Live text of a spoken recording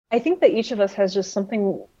I think that each of us has just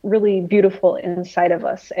something really beautiful inside of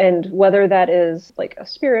us. And whether that is like a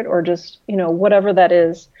spirit or just, whatever that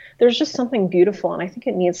is, there's just something beautiful. And I think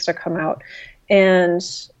it needs to come out. And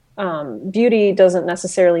beauty doesn't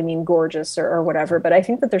necessarily mean gorgeous or whatever, but I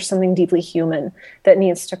think that there's something deeply human that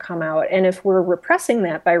needs to come out. And if we're repressing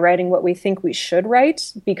that by writing what we think we should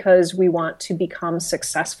write because we want to become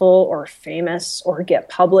successful or famous or get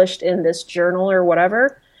published in this journal or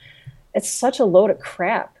whatever, it's such a load of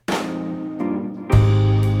crap.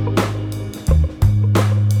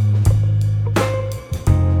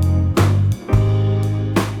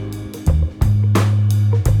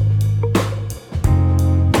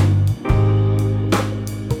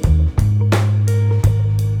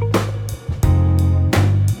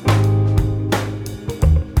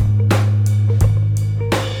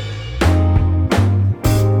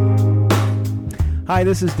 Hi,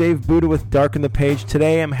 this is Dave Booda with Darken the Page.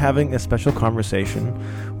 Today I'm having a special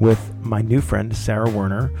conversation with my new friend, Sarah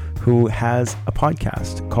Werner, who has a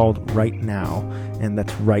podcast called Right Now, and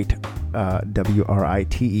that's Right,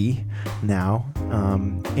 W-R-I-T-E, now.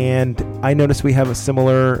 And I noticed we have a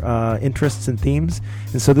similar interests and themes,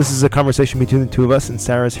 and so this is a conversation between the two of us, and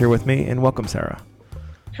Sarah's here with me, and welcome, Sarah.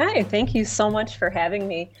 Hi, thank you so much for having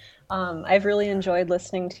me. I've really enjoyed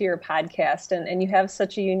listening to your podcast, and you have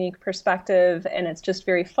such a unique perspective, and it's just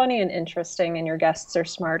very funny and interesting, and your guests are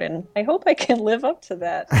smart, and I hope I can live up to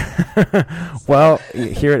that. Well,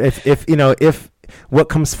 here, if what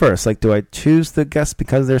comes first? Like, do I choose the guests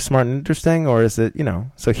because they're smart and interesting, or is it,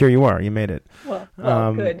 so here you are, you made it. Well,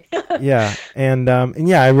 good. Yeah. And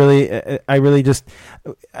yeah, I really just,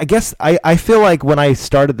 I guess I feel like when I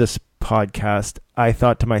started this podcast, I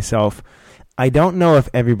thought to myself, I don't know if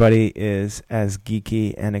everybody is as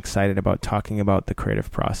geeky and excited about talking about the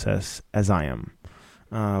creative process as I am.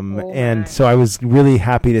 And so I was really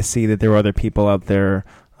happy to see that there were other people out there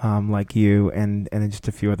like you and just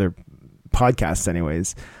a few other podcasts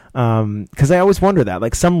anyways. Because I always wonder that.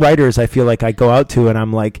 Like some writers I feel like I go out to and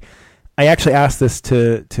I'm like, I actually asked this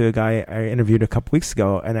to a guy I interviewed a couple weeks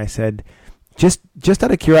ago, and I said, just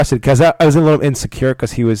out of curiosity, because I was a little insecure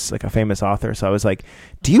because he was like a famous author. So I was like,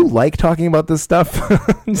 do you like talking about this stuff?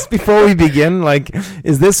 Just before we begin, like,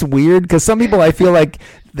 is this weird? Because some people I feel like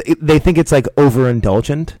they think it's like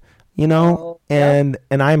overindulgent, and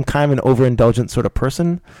I'm kind of an overindulgent sort of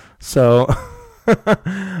person. So,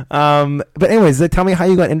 but anyways, tell me how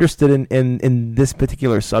you got interested in this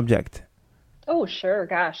particular subject. Oh, sure.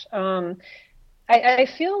 Gosh. I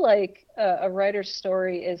feel like a writer's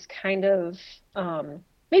story is kind of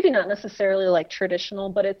maybe not necessarily like traditional,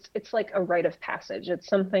 but it's like a rite of passage. It's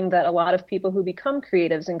something that a lot of people who become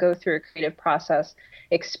creatives and go through a creative process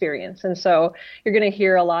experience. And so you're going to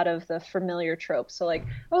hear a lot of the familiar tropes. So like,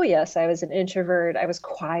 oh yes, I was an introvert. I was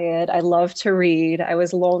quiet. I loved to read. I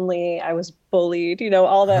was lonely. I was bullied,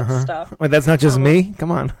 all that stuff. Wait, that's not just me?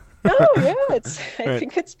 Come on. Oh yeah. I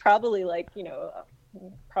think it's probably like,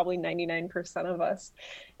 probably 99% of us.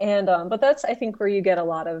 And, but that's, I think, where you get a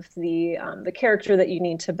lot of the character that you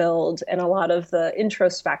need to build and a lot of the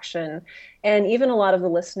introspection and even a lot of the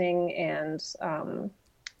listening and,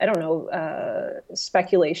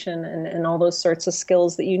 speculation and all those sorts of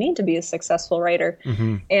skills that you need to be a successful writer.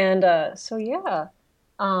 Mm-hmm. And, so yeah,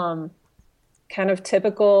 kind of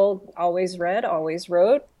typical, always read, always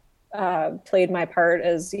wrote, played my part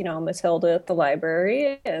as, Matilda at the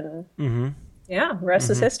library and, mm-hmm. Yeah, rest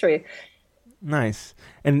is history. Nice.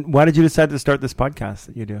 And why did you decide to start this podcast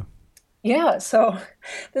that you do? Yeah, so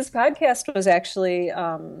this podcast was actually,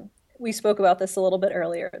 we spoke about this a little bit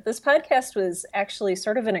earlier. This podcast was actually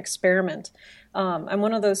sort of an experiment. I'm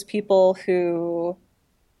one of those people who,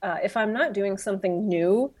 if I'm not doing something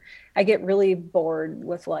new, I get really bored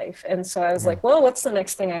with life. And so I was like, well, what's the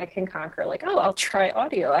next thing I can conquer? Like, oh, I'll try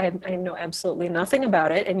audio. I know absolutely nothing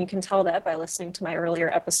about it. And you can tell that by listening to my earlier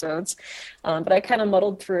episodes. But I kind of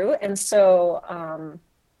muddled through. And so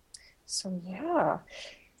yeah,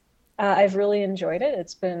 I've really enjoyed it.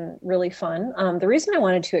 It's been really fun. The reason I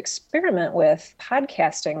wanted to experiment with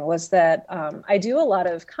podcasting was that I do a lot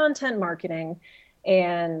of content marketing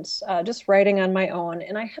and just writing on my own.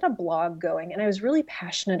 And I had a blog going, and I was really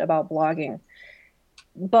passionate about blogging.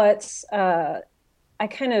 But I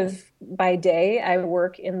kind of, by day, I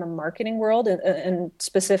work in the marketing world and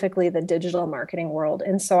specifically the digital marketing world.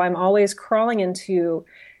 And so I'm always crawling into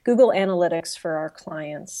Google Analytics for our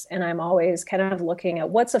clients. And I'm always kind of looking at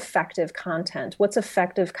what's effective content, what's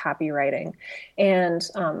effective copywriting, and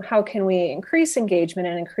how can we increase engagement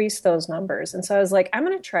and increase those numbers. And so I was like, I'm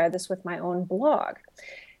going to try this with my own blog.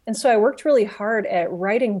 And so I worked really hard at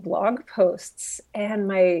writing blog posts, and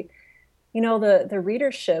my the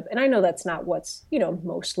readership, and I know that's not what's,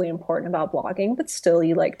 mostly important about blogging, but still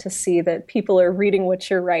you like to see that people are reading what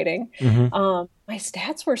you're writing. Mm-hmm. My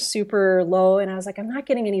stats were super low and I was like, I'm not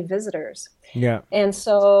getting any visitors. Yeah. And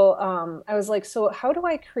so I was like, so how do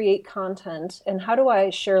I create content and how do I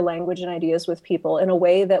share language and ideas with people in a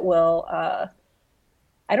way that will,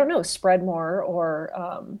 I don't know, spread more or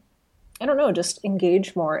I don't know, just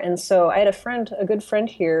engage more. And so I had a good friend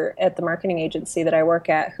here at the marketing agency that I work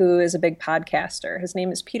at who is a big podcaster. His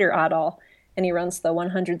name is Peter Otto, and he runs the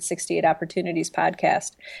 168 Opportunities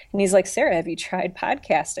podcast. And he's like, Sarah, have you tried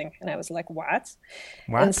podcasting? And I was like, what?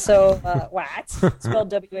 And so, what? Spelled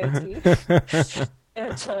W-A-T.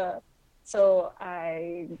 And so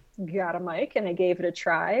I got a mic and I gave it a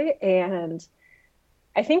try. And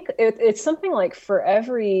I think it's something like for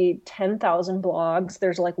every 10,000 blogs,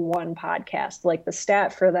 there's like one podcast. Like the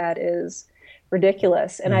stat for that is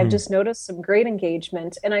ridiculous. And I've just noticed some great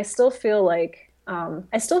engagement. And I still feel like I'm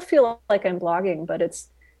blogging, but it's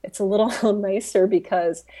a little nicer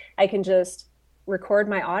because I can just record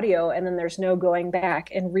my audio and then there's no going back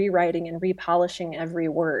and rewriting and repolishing every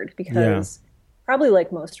word because probably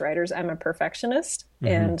like most writers, I'm a perfectionist.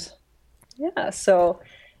 And so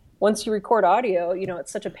once you record audio,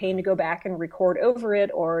 it's such a pain to go back and record over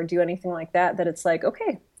it or do anything like that it's like,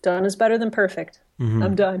 okay, done is better than perfect.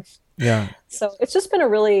 I'm done. Yeah. So it's just been a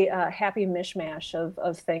really happy mishmash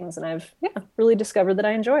of things. And I've really discovered that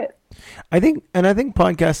I enjoy it. I think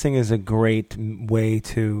podcasting is a great way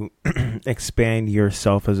to expand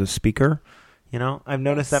yourself as a speaker. I've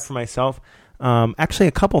noticed that for myself. Actually,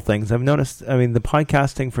 a couple things I've noticed. I mean, the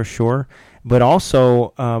podcasting for sure, but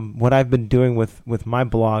also what I've been doing with my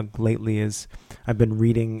blog lately is I've been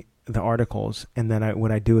reading the articles, and then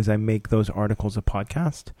what I do is I make those articles a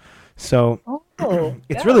podcast. So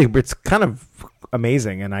it's kind of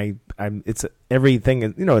amazing, and it's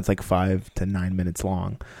everything. It's like 5 to 9 minutes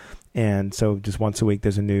long, and so just once a week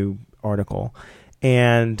there's a new article,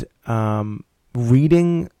 and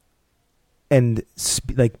reading and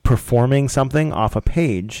like performing something off a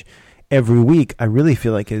page every week, I really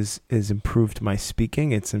feel like is improved my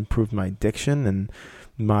speaking. It's improved my diction and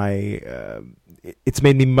my. It's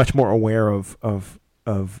made me much more aware of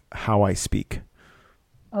how I speak.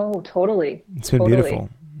 Oh, totally. It's been beautiful.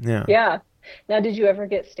 Yeah. Yeah. Now, did you ever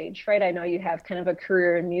get stage fright? I know you have kind of a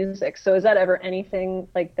career in music. So is that ever anything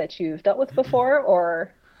like that you've dealt with before,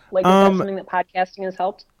 or like is that something that podcasting has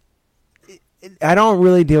helped? I don't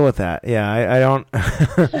really deal with that. Yeah, I don't.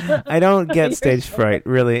 I don't get stage fright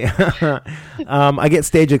really. I get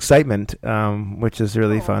stage excitement, which is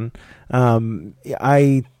really fun.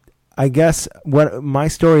 I guess what my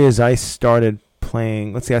story is, I started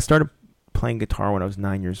playing. I started playing guitar when I was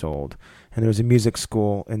 9 years old, and there was a music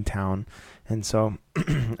school in town, and so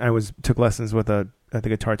I took lessons with the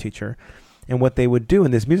guitar teacher. And what they would do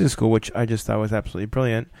in this music school, which I just thought was absolutely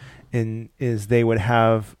brilliant, is they would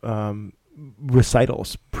have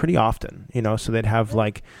recitals pretty often, so they'd have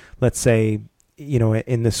like, let's say,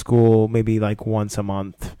 in the school, maybe like once a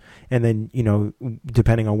month. And then,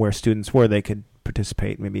 depending on where students were, they could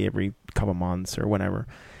participate maybe every couple months or whenever.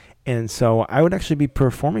 And so I would actually be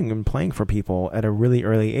performing and playing for people at a really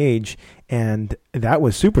early age. And that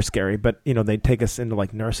was super scary. But, they'd take us into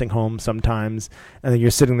like nursing homes sometimes. And then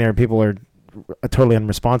you're sitting there, people are totally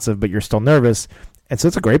unresponsive, but you're still nervous. And so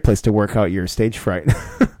it's a great place to work out your stage fright.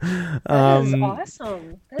 That is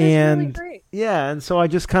awesome. That is really great. Yeah, and so I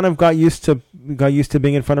just kind of got used to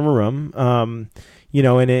being in front of a room. And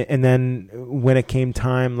then when it came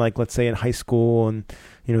time, like let's say in high school, and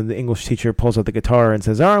the English teacher pulls out the guitar and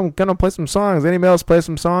says, "Oh, I'm gonna play some songs. Anybody else play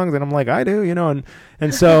some songs?" And I'm like, "I do,"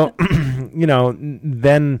 and so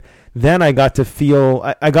then I got to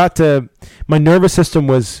feel my nervous system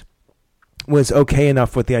was okay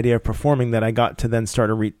enough with the idea of performing that I got to then start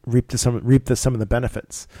to reap some of the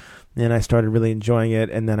benefits. And I started really enjoying it.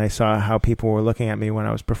 And then I saw how people were looking at me when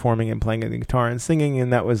I was performing and playing the guitar and singing.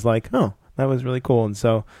 And that was like, oh, that was really cool. And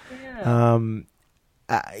so,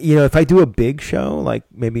 if I do a big show, like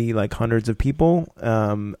maybe like hundreds of people,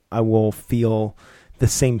 I will feel the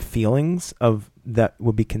same feelings of that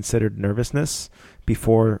would be considered nervousness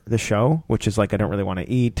before the show, which is like I don't really want to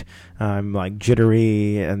eat. I'm like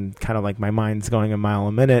jittery and kind of like my mind's going a mile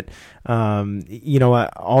a minute.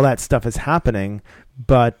 All that stuff is happening,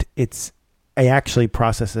 but I actually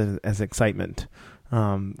process it as excitement.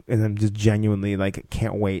 And I'm just genuinely like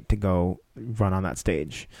can't wait to go run on that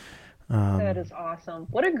stage. That is awesome.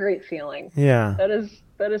 What a great feeling. Yeah. That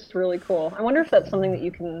is really cool. I wonder if that's something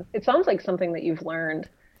that it sounds like something that you've learned.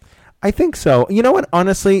 I think so. You know what?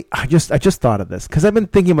 Honestly, I just thought of this because I've been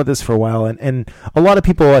thinking about this for a while, and a lot of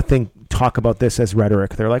people I think talk about this as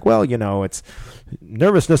rhetoric. They're like, well, it's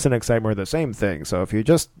nervousness and excitement are the same thing. So if you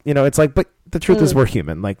just, it's like, but the truth is we're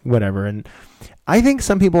human, like whatever. And I think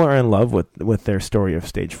some people are in love with their story of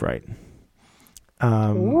stage fright.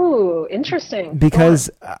 Ooh, interesting.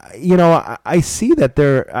 Because, I see that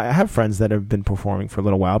I have friends that have been performing for a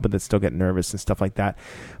little while, but that still get nervous and stuff like that.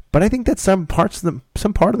 But I think that some part of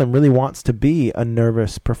them really wants to be a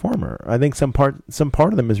nervous performer. I think some part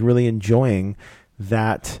of them is really enjoying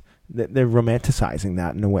that they're romanticizing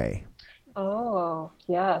that in a way. Oh,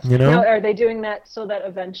 yes. Now, are they doing that so that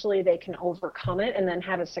eventually they can overcome it and then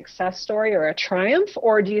have a success story or a triumph?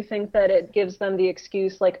 Or do you think that it gives them the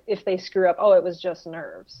excuse, like if they screw up, oh, it was just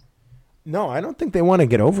nerves? No, I don't think they want to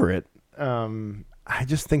get over it. I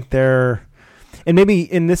just think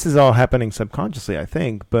and this is all happening subconsciously, I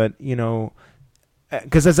think, but,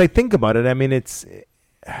 because as I think about it, I mean,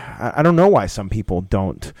 I don't know why some people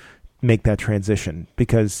don't make that transition,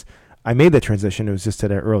 because I made the transition. It was just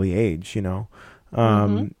at an early age, and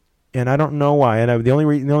I don't know why. And the only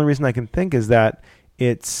reason I can think is that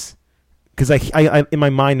it's because I in my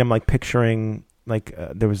mind I'm like picturing like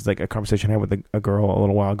there was like a conversation I had with a girl a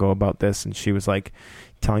little while ago about this, and she was like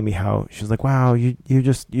telling me how she was like, "Wow, you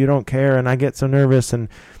don't care," and I get so nervous, and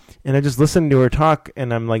I just listened to her talk,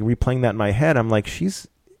 and I'm like replaying that in my head. I'm like, she's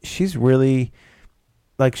really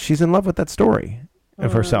like she's in love with that story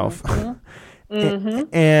of herself. Mm-hmm.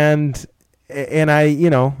 And I,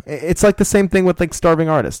 it's like the same thing with like starving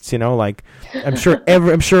artists, like I'm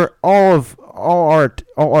sure all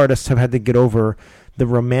artists have had to get over the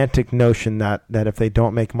romantic notion that if they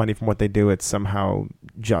don't make money from what they do, it's somehow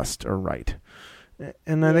just or right.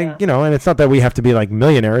 And I think, and it's not that we have to be like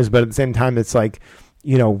millionaires, but at the same time, it's like,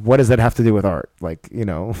 what does that have to do with art? Like,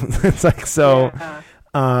 it's like, so,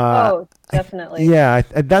 oh, definitely. Yeah.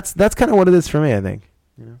 That's kind of what it is for me, I think.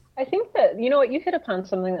 I think that, you hit upon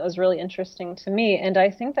something that was really interesting to me. And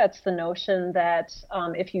I think that's the notion that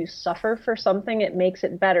if you suffer for something, it makes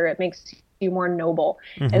it better. It makes you more noble.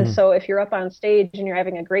 Mm-hmm. And so if you're up on stage and you're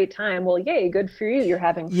having a great time, well, yay, good for you. You're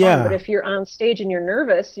having fun. Yeah. But if you're on stage and you're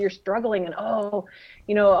nervous, you're struggling and,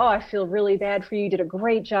 I feel really bad for you. You did a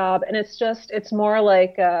great job. And it's more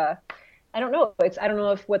like, I don't know. I don't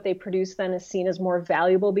know if what they produce then is seen as more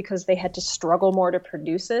valuable because they had to struggle more to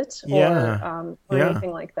produce it, or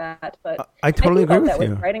anything like that. But I totally agree with that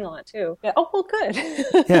you. With writing a lot too. Yeah. Oh, well, good.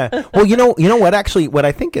 Yeah. Well, you know what? Actually, what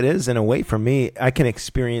I think it is in a way for me, I can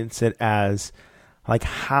experience it as like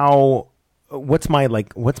what's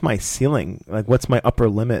my ceiling? Like, what's my upper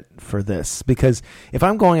limit for this? Because if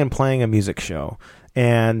I'm going and playing a music show,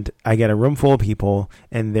 and I get a room full of people,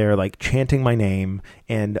 and they're like chanting my name,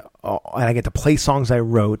 and I get to play songs I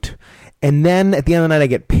wrote, and then at the end of the night I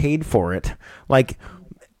get paid for it. Like,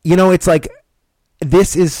 it's like,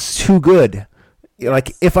 this is too good.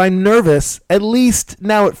 Like, if I'm nervous, at least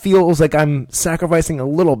now it feels like I'm sacrificing a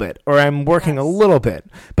little bit, or I'm working a little bit.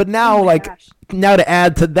 But now, now to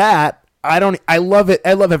add to that, I love it.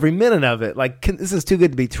 I love every minute of it. Like, this is too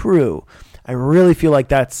good to be true. I really feel like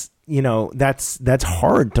that's that's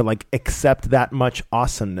hard to like accept that much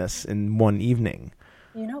awesomeness in one evening.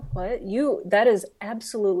 You know what? That is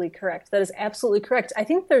absolutely correct. That is absolutely correct. I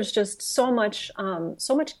think there's just so much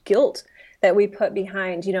guilt that we put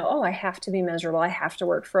behind, I have to be miserable. I have to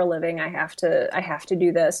work for a living. I have to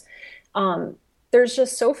do this. There's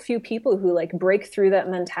just so few people who like break through that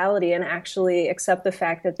mentality and actually accept the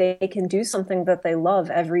fact that they can do something that they love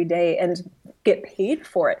every day and get paid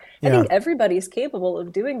for it. I think everybody's capable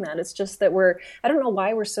of doing that. It's just that I don't know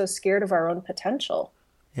why we're so scared of our own potential.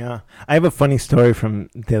 Yeah. I have a funny story from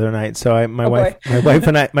the other night. So my wife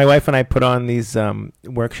and I put on these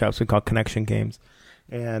workshops we call connection games.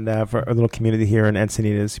 And for a little community here in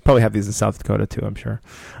Encinitas, you probably have these in South Dakota too, I'm sure.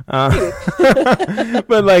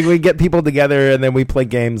 But like we get people together and then we play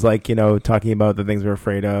games like, talking about the things we're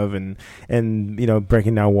afraid of and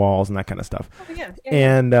breaking down walls and that kind of stuff. Oh, yeah.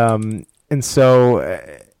 And so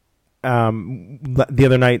the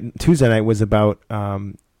other night, Tuesday night, was about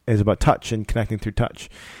touch and connecting through touch.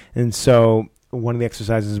 And so one of the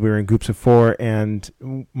exercises, we were in groups of 4, and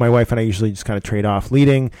my wife and I usually just kind of trade off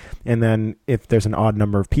leading. And then if there's an odd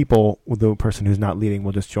number of people, the person who's not leading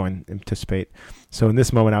will just join and participate. So in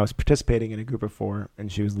this moment, I was participating in a group of 4, and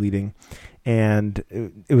she was leading. And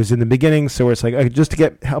it was in the beginning, so it's like, just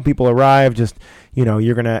to help people arrive, just,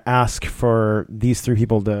 you're going to ask for these 3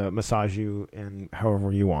 people to massage you and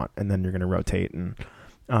however you want, and then you're going to rotate. And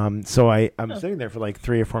so I'm sitting there for like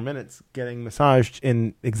 3 or 4 minutes getting massaged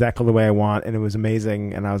in exactly the way I want, and it was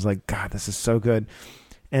amazing. And I was like, God, this is so good.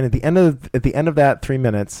 And at the end of that 3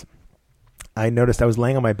 minutes, I noticed I was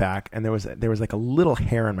laying on my back, and there was like a little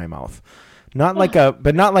hair in my mouth. not like a,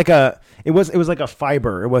 but not like a. It was like a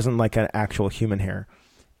fiber. It wasn't like an actual human hair,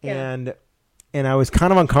 and I was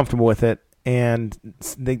kind of uncomfortable with it. And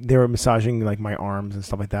they were massaging like my arms and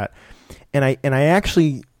stuff like that, and I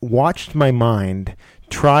actually watched my mind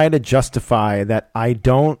try to justify that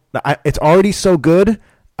it's already so good.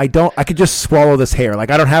 I could just swallow this hair. Like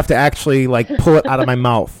I don't have to actually like pull it out of my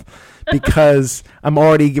mouth because I'm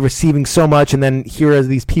already receiving so much. And then here are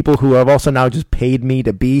these people who have also now just paid me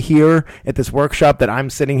to be here at this workshop that I'm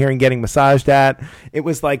sitting here and getting massaged at. It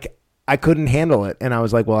was like, I couldn't handle it. And I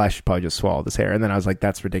was like, well, I should probably just swallow this hair. And then I was like,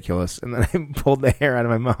 that's ridiculous. And then I pulled the hair out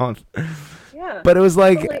of my mouth. Yeah. But it was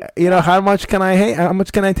like, how much can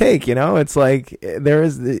I take? It's like,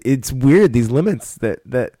 it's weird, these limits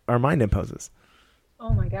that our mind imposes. Oh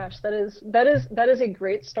my gosh, that is a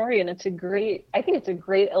great story, and I think it's a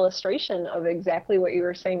great illustration of exactly what you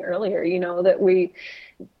were saying earlier, that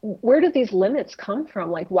where do these limits come from?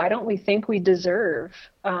 Like, why don't we think we deserve,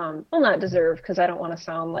 not deserve, because I don't want to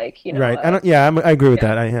sound like, right. I agree with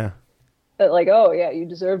that. But like, oh yeah, you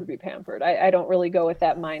deserve to be pampered. I don't really go with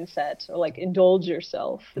that mindset, or like indulge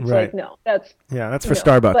yourself. It's like, no, that's for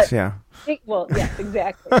Starbucks. Well, yes,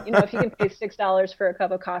 exactly. If you can pay $6 for a cup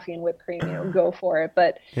of coffee and whipped cream, go for it.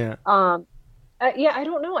 But I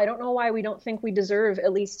don't know. I don't know why we don't think we deserve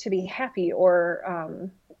at least to be happy, or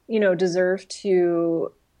deserve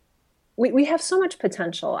to. We have so much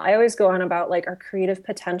potential. I always go on about like our creative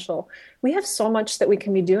potential. We have so much that we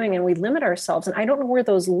can be doing, and we limit ourselves. And I don't know where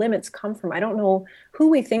those limits come from. I don't know who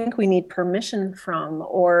we think we need permission from,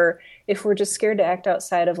 or if we're just scared to act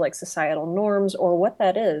outside of like societal norms, or what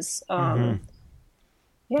that is. And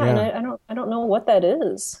I don't know what that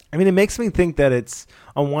is. I mean, it makes me think that it's,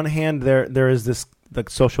 on one hand, there is this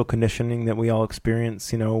like social conditioning that we all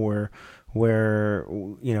experience. Where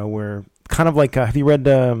we're kind of like, have you read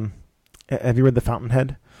The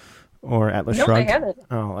Fountainhead or Atlas Shrugged?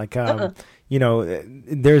 No, I haven't.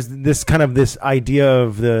 There's this idea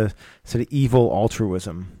of the sort of evil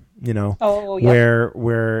altruism, where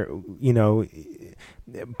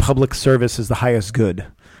public service is the highest good,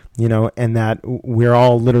 and that we're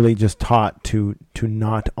all literally just taught to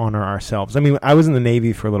not honor ourselves. I mean, I was in the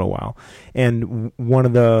Navy for a little while, and one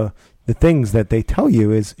of the things that they tell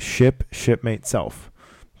you is shipmate, self.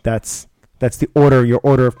 That's your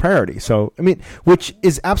order of priority. So, I mean, which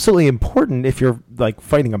is absolutely important if you're like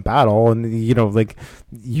fighting a battle and, like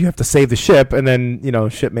you have to save the ship and then,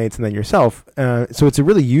 shipmates and then yourself. So it's a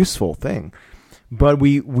really useful thing, but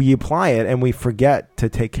we apply it and we forget to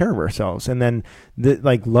take care of ourselves. And then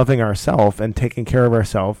like loving ourselves and taking care of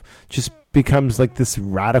ourselves just becomes like this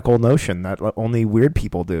radical notion that only weird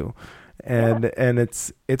people do. And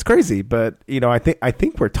it's crazy, but I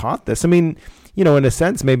think we're taught this. I mean, in a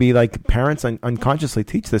sense, maybe like parents unconsciously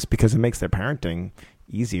teach this because it makes their parenting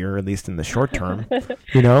easier, at least in the short term.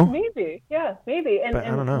 Maybe, maybe, and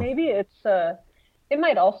I don't know. Maybe it's it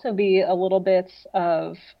might also be a little bit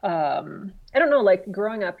of I don't know, like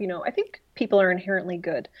growing up. I think people are inherently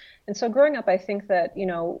good. And so growing up, I think that,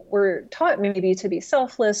 we're taught maybe to be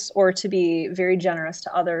selfless or to be very generous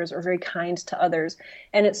to others or very kind to others.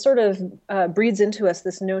 And it sort of breeds into us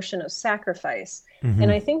this notion of sacrifice. Mm-hmm.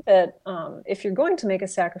 And I think that if you're going to make a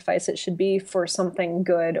sacrifice, it should be for something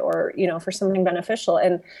good or, for something beneficial.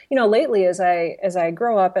 And, lately as I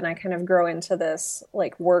grow up and I kind of grow into this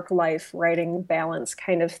like work-life writing balance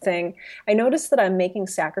kind of thing, I notice that I'm making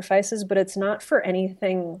sacrifices, but it's not for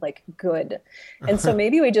anything like good. And so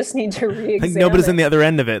maybe we just need to re-examine. Like nobody's on the other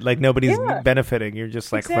end of it. Like nobody's benefiting. You're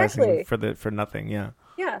just like exactly. for nothing. Yeah.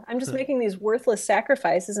 Yeah. I'm just making these worthless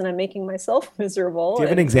sacrifices and I'm making myself miserable. Do you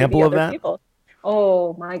have an example of that? People.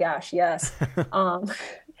 Oh my gosh. Yes.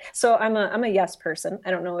 So I'm a yes person.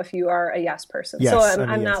 I don't know if you are a yes person. Yes, so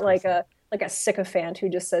I'm not like a sycophant who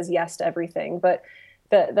just says yes to everything, but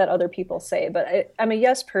that other people say. But I'm a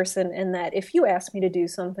yes person in that if you ask me to do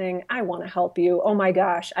something, I want to help you. Oh my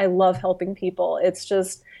gosh, I love helping people. It's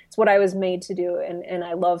what I was made to do, and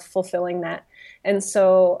I love fulfilling that. And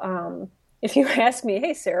so if you ask me,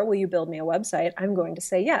 hey, Sarah, will you build me a website? I'm going to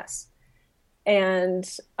say yes. And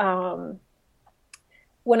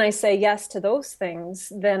when I say yes to those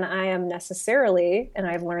things, then I am necessarily, and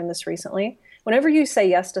I've learned this recently, whenever you say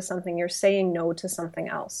yes to something, you're saying no to something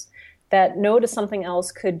else. That no to something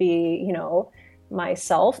else could be,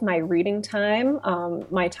 myself, my reading time,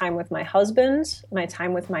 my time with my husband, my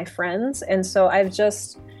time with my friends. And so I've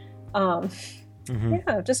just,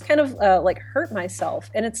 just kind of like hurt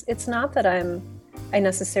myself. And it's not that I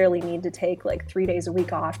necessarily need to take like 3 days a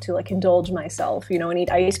week off to like indulge myself, and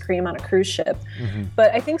eat ice cream on a cruise ship. Mm-hmm.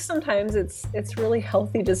 But I think sometimes it's really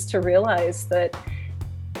healthy just to realize that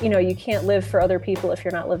you can't live for other people if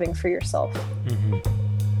you're not living for yourself. Mm-hmm.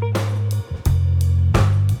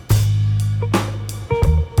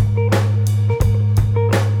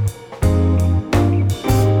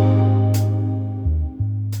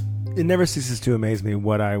 It never ceases to amaze me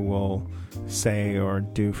what I will say or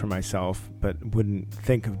do for myself, but wouldn't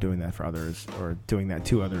think of doing that for others, or doing that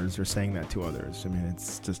to others, or saying that to others. I mean,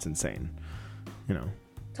 it's just insane,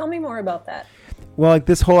 Tell me more about that. Well, like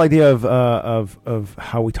this whole idea of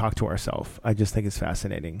how we talk to ourselves, I just think is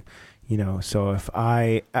fascinating. So if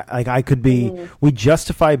I could be, we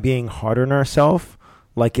justify being hard on ourselves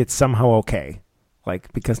like it's somehow okay,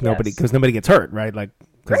 like because nobody gets hurt, right? Like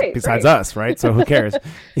besides us, right? So who cares?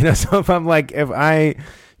 So if I'm like, if I,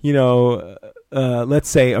 let's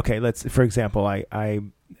say, okay, for example, I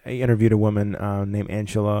interviewed a woman named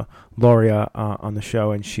Angela Loria on the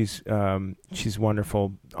show, and she's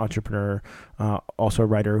wonderful entrepreneur, also a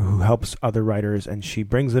writer who helps other writers, and she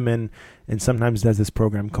brings them in and sometimes does this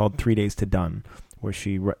program called 3 Days to Done, where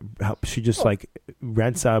she just like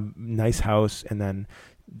rents a nice house and then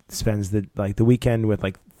spends the weekend with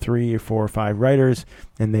like 3 or 4 or 5 writers,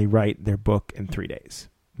 and they write their book in 3 days.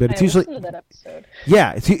 But it's usually listened to that episode.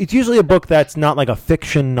 Yeah, it's usually a book that's not like a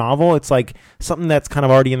fiction novel. It's like something that's kind of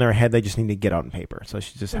already in their head. They just need to get out on paper. So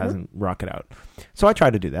she just hasn't rock it out. So I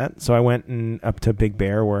tried to do that. So I went up to Big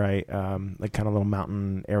Bear, where I like kind of little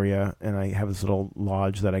mountain area, and I have this little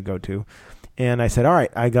lodge that I go to. And I said, all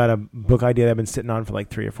right, I got a book idea that I've been sitting on for like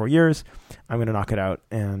 3 or 4 years. I'm going to knock it out,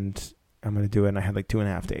 and I'm going to do it. And I had like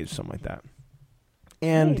 2.5 days, something like that.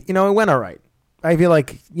 And, it went all right. I feel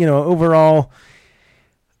like, overall,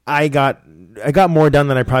 I got more done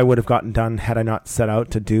than I probably would have gotten done had I not set out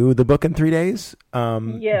to do the book in 3 days.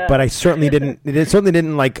 But I certainly didn't. It certainly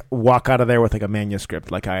didn't like walk out of there with like a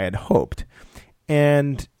manuscript like I had hoped.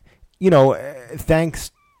 And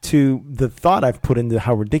thanks to the thought I've put into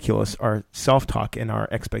how ridiculous our self-talk and our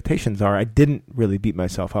expectations are, I didn't really beat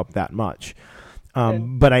myself up that much.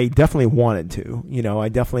 But I definitely wanted to, I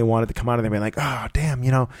definitely wanted to come out of there and be like, oh, damn,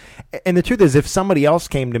 and the truth is, if somebody else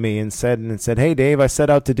came to me and said, hey, Dave, I set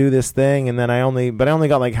out to do this thing, and then I only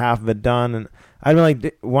got like half of it done. And I'd be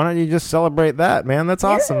like, why don't you just celebrate that, man? That's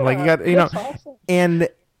awesome. Yeah, like you got, awesome. and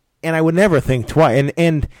I would never think twice.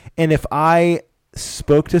 And if I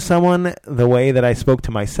spoke to someone the way that I spoke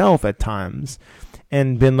to myself at times,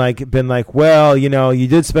 and been like, well, you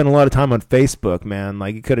did spend a lot of time on Facebook, man.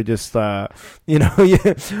 Like you could have just, or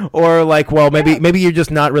like, well, maybe you're just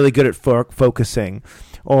not really good at focusing,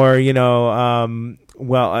 or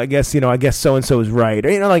well, I guess so and so is right,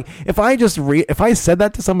 or like if I said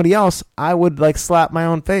that to somebody else, I would like slap my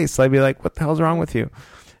own face. I'd be like, what the hell's wrong with you?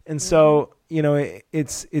 And so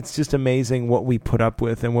it's just amazing what we put up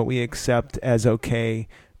with and what we accept as okay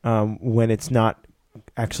when it's not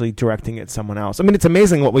actually directing at someone else. I mean, it's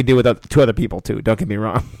amazing what we do to other people too. Don't get me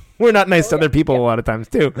wrong. We're not nice to other people a lot of times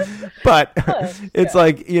too, but it's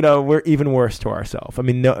like, we're even worse to ourselves. I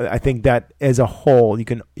mean, no, I think that as a whole, you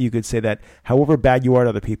could say that however bad you are to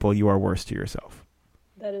other people, you are worse to yourself.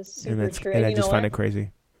 That is super true. And I just find it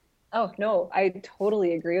crazy. Oh no, I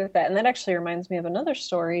totally agree with that. And that actually reminds me of another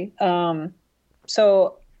story.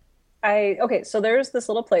 So there's this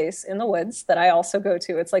little place in the woods that I also go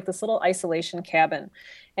to. It's like this little isolation cabin,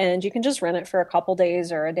 and you can just rent it for a couple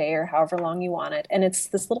days or a day or however long you want it. And it's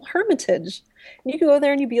this little hermitage. And you can go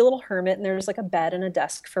there and you be a little hermit, and there's like a bed and a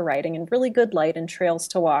desk for writing and really good light and trails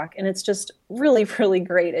to walk. And it's just really, really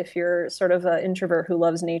great if you're sort of an introvert who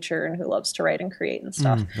loves nature and who loves to write and create and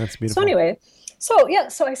stuff. That's beautiful. So anyway,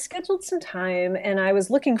 so I scheduled some time and I was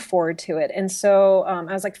looking forward to it. And so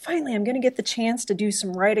I was like, finally, I'm going to get the chance to do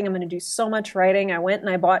some writing. I'm going to do so much writing. I went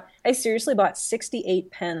and I seriously bought 68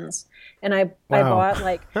 pens. And I bought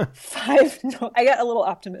like 5, I got a little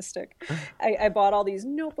optimistic. I bought all these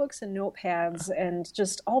notebooks and notepads and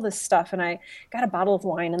just all this stuff. And I got a bottle of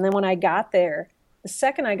wine. And then when I got there, the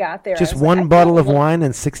second I got there, just one bottle of wine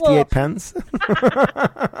and 68 pens.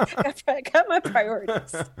 I got my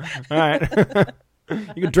priorities. All right.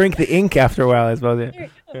 You can drink the ink after a while, I suppose.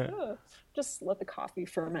 Yeah. Just let the coffee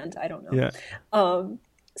ferment. I don't know. Yeah.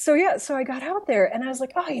 So I got out there and I was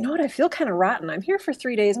like, oh, you know what? I feel kind of rotten. I'm here for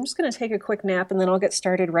 3 days. I'm just going to take a quick nap and then I'll get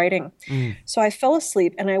started writing. So I fell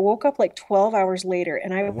asleep and I woke up like 12 hours later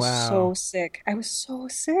and I was so sick. I was so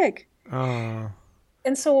sick. Oh.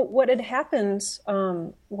 And so what had happened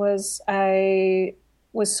was I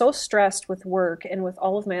was so stressed with work and with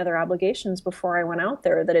all of my other obligations before I went out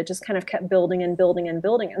there that it just kind of kept building and building and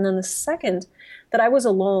building. And then the second that I was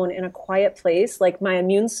alone in a quiet place, like my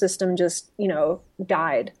immune system just,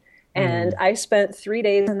 died. And I spent 3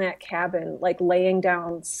 days in that cabin, like laying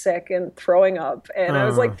down sick and throwing up. And I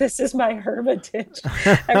was like, this is my hermitage.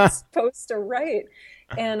 I'm supposed to write.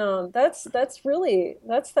 And that's that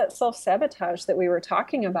self-sabotage that we were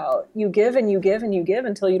talking about. You give and you give and you give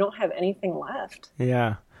until you don't have anything left.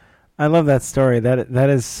 Yeah. I love that story. That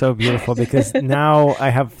is so beautiful because now I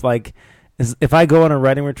have like, if I go on a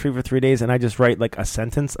writing retreat for 3 days and I just write like a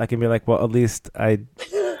sentence, I can be like, well, at least I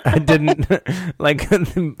didn't like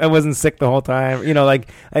I wasn't sick the whole time. Like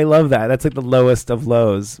I love that. That's like the lowest of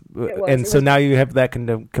lows. So now you have that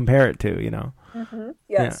to compare it to, Mm-hmm.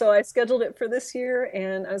 Yeah. So I scheduled it for this year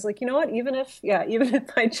and I was like, you know what, even if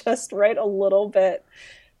I just write a little bit,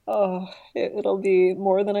 it'll be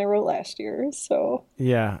more than I wrote last year. So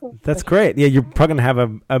yeah, that's great. Yeah, you're probably gonna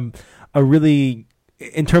have a really,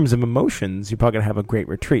 in terms of emotions, you're probably gonna have a great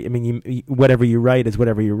retreat. I mean, you whatever you write is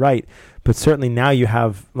whatever you write, but certainly now you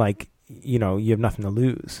have like, you have nothing to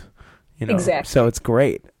lose. Exactly. So it's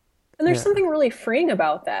great. And there's something really freeing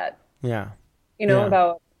about that. Yeah.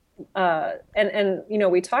 About and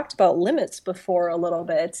we talked about limits before a little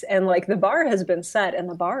bit, and like the bar has been set and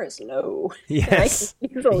the bar is low. Yes. I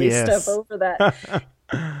can easily step over that.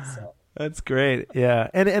 So. That's great. Yeah.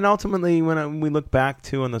 And ultimately when we look back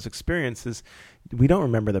to on those experiences, we don't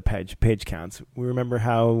remember the page counts. We remember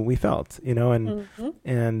how we felt, and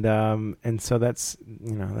and so that's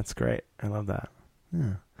that's great. I love that.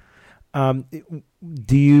 Yeah.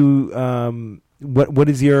 Do you what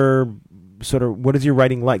is your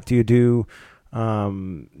writing like? Do you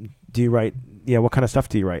write? Yeah. What kind of stuff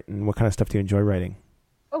do you write, and what kind of stuff do you enjoy writing?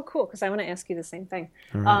 Oh, cool. Because I want to ask you the same thing.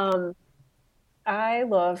 Right. I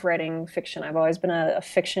love writing fiction. I've always been a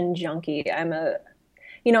fiction junkie.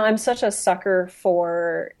 I'm such a sucker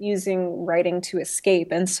for using writing to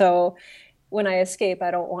escape. And so when I escape, I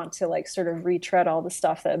don't want to like sort of retread all the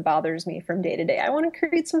stuff that bothers me from day to day. I want to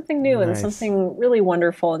create something new and something really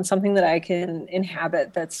wonderful and something that I can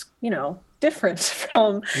inhabit that's, different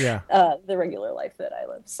from the regular life that I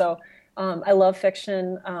live. So I love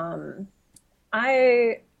fiction.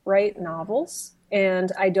 I write novels.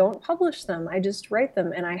 And I don't publish them. I just write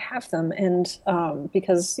them and I have them. And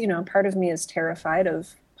because, part of me is terrified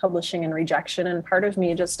of publishing and rejection, and part of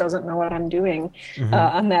me just doesn't know what I'm doing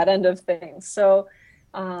on that end of things. So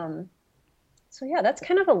yeah, that's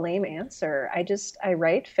kind of a lame answer. I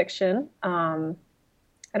write fiction. I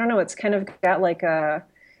don't know. It's kind of got like a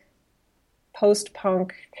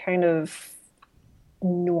post-punk kind of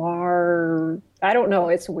noir. I don't know.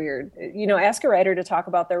 It's weird. Ask a writer to talk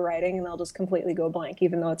about their writing and they'll just completely go blank,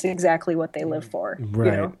 even though it's exactly what they live for.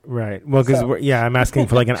 Right. Right. Well, because I'm asking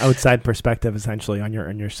for like an outside perspective essentially on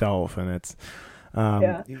yourself. And it's,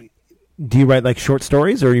 do you write like short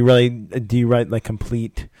stories, or do you write like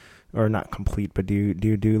complete, or not complete, but do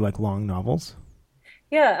you do like long novels?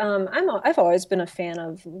 Yeah. I've always been a fan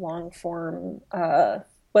of long form,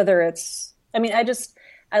 whether it's,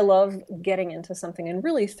 I love getting into something and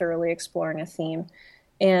really thoroughly exploring a theme.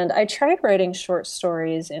 And I tried writing short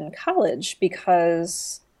stories in college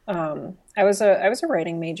because I was a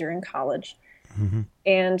writing major in college. Mm-hmm.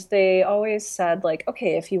 And they always said, like,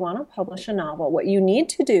 okay, if you want to publish a novel, what you need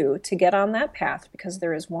to do to get on that path, because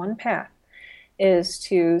there is one path, is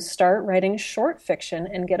to start writing short fiction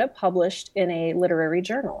and get it published in a literary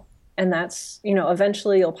journal. And that's,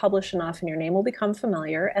 eventually you'll publish enough and your name will become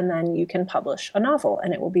familiar, and then you can publish a novel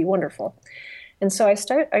and it will be wonderful. And so I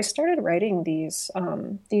started writing these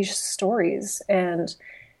stories, and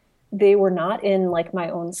they were not in like my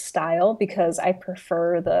own style, because I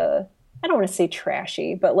prefer I don't want to say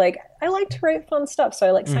trashy, but like I like to write fun stuff. So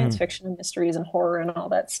I like science fiction and mysteries and horror and all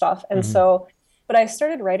that stuff. And but I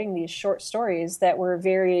started writing these short stories that were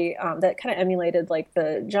very, that kind of emulated like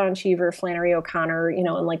the John Cheever, Flannery O'Connor, in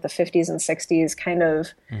like the 50s and 60s kind of,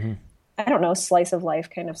 I don't know, slice of life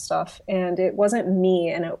kind of stuff. And it wasn't me.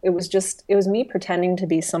 And it was me pretending to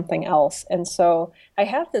be something else. And so I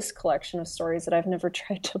have this collection of stories that I've never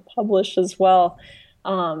tried to publish as well.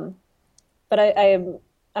 But I'm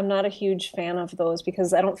not a huge fan of those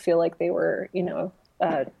because I don't feel like they were,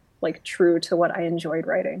 like true to what I enjoyed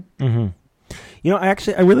writing. Mm-hmm. I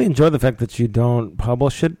really enjoy the fact that you don't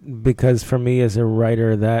publish it, because for me as a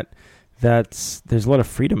writer, there's a lot of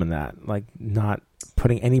freedom in that, like not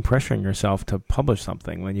putting any pressure on yourself to publish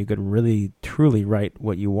something when you could really truly write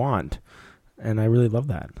what you want. And I really love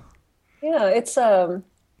that. Yeah, it's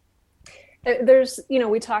there's,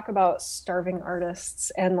 we talk about starving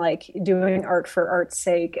artists and like doing art for art's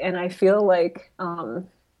sake, and I feel like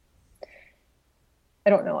I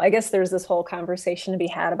don't know. I guess there's this whole conversation to be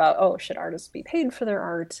had about, should artists be paid for their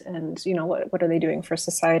art? And, what are they doing for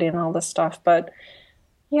society and all this stuff? But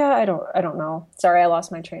Yeah, I don't know. Sorry, I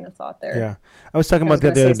lost my train of thought there. Yeah, I was talking I about was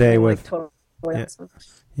that going to the say other day something like with. totally Yeah, awesome.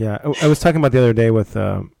 yeah. I was talking about the other day with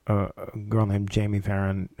a girl named Jamie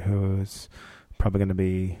Farron, who's probably going to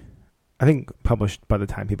be, I think, published by the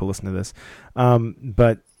time people listen to this.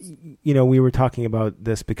 But we were talking about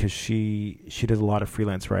this because she does a lot of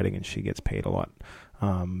freelance writing and she gets paid a lot.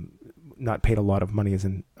 Not paid a lot of money as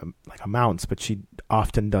in like amounts, but she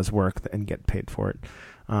often does work and get paid for it.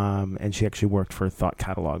 And she actually worked for Thought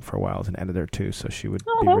Catalog for a while as an editor too. So she would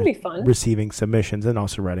Oh, be that would be fun. receiving submissions and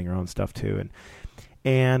also writing her own stuff too.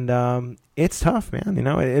 And it's tough, man.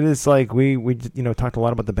 It is like we talked a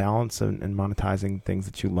lot about the balance and monetizing things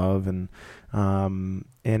that you love, and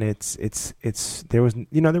it's there was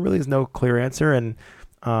there really is no clear answer. And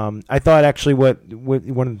I thought actually what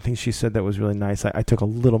one of the things she said that was really nice. I took a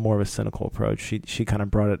little more of a cynical approach. She kind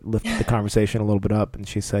of lifted the conversation a little bit up, and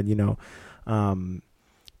she said, I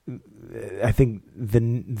think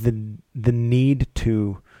the need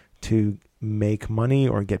to make money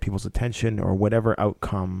or get people's attention or whatever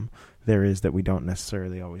outcome there is that we don't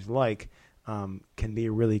necessarily always like can be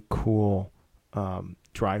a really cool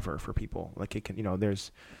driver for people. Like it can,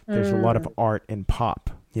 there's a lot of art in pop.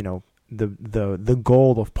 The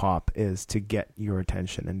goal of pop is to get your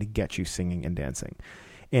attention and to get you singing and dancing.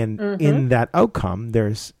 And in that outcome,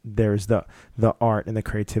 there's the art and the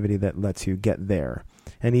creativity that lets you get there.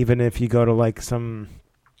 And even if you go to like some,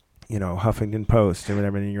 Huffington Post or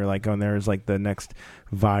whatever, and you're like, oh, there's like the next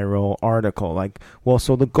viral article. Like, well,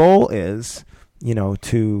 so the goal is,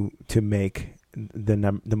 to make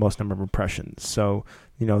the most number of impressions. So,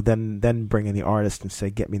 then bring in the artist and say,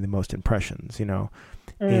 get me the most impressions,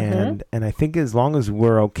 And I think as long as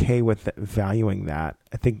we're okay with valuing that,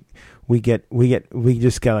 I think we get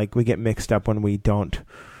mixed up when we don't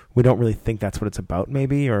really think that's what it's about,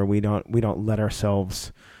 maybe, or we don't let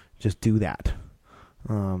ourselves just do that.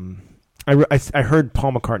 I heard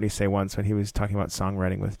Paul McCartney say once when he was talking about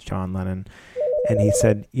songwriting with John Lennon, and he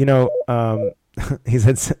said, he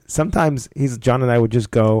said sometimes John and I would just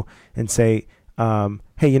go and say,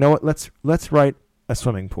 hey, you know what? Let's write a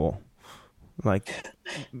swimming pool. Like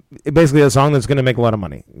basically a song that's going to make a lot of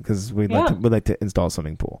money because we'd like to install a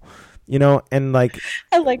swimming pool, and like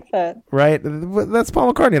I like that. Right, that's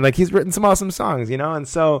Paul McCartney. Like he's written some awesome songs, and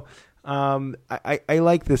so I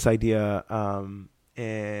like this idea,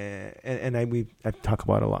 and I talk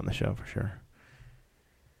about it a lot on the show for sure.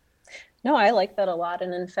 No, I like that a lot.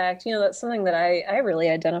 And in fact, that's something that I really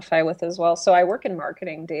identify with as well. So I work in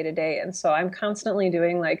marketing day to day. And so I'm constantly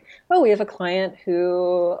doing like, oh, we have a client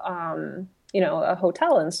who, a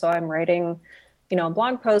hotel. And so I'm writing,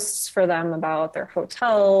 blog posts for them about their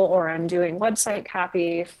hotel, or I'm doing website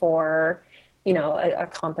copy for, a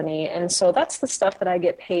company. And so that's the stuff that I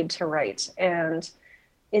get paid to write. And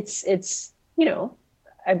it's,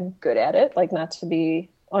 I'm good at it, like not to be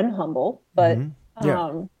unhumble, but,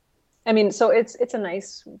 I mean, so it's a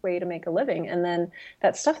nice way to make a living. And then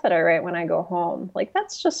that stuff that I write when I go home, like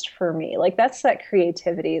that's just for me. Like that's that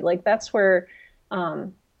creativity. Like that's where,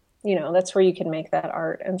 that's where you can make that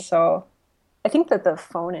art. And so I think that the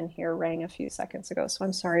phone in here rang a few seconds ago, so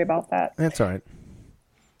I'm sorry about that. That's all right.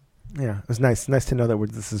 Yeah, it was nice to know that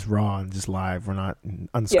this is raw and just live. We're not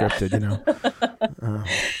unscripted,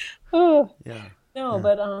 Yeah. No,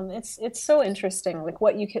 but it's so interesting, like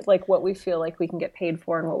what we feel like we can get paid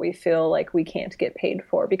for and what we feel like we can't get paid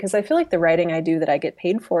for. Because I feel like the writing I do that I get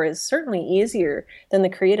paid for is certainly easier than the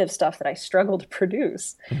creative stuff that I struggle to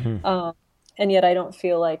produce. And yet I don't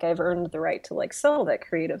feel like I've earned the right to like sell that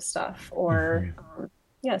creative stuff or,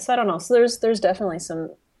 so I don't know. So there's definitely some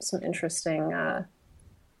interesting,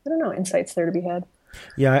 insights there to be had.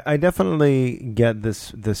 Yeah, I definitely get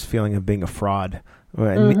this feeling of being a fraud.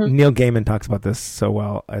 Neil Gaiman talks about this so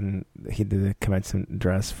well, and he did a commencement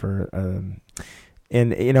address for, and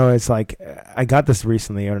it's like I got this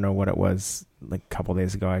recently. I don't know what it was, like a couple of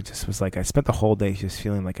days ago. I just was like, I spent the whole day just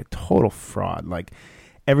feeling like a total fraud. Like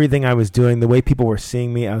everything I was doing, the way people were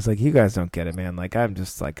seeing me, I was like, you guys don't get it, man. Like I'm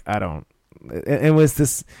just like I don't. It was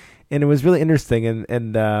this, and it was really interesting.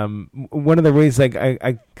 And one of the ways, like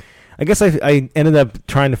I guess I ended up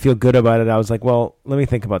trying to feel good about it. I was like, well, let me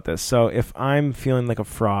think about this. So if I'm feeling like a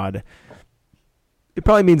fraud, it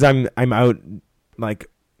probably means I'm out, like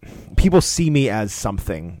people see me as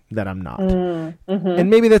something that I'm not. And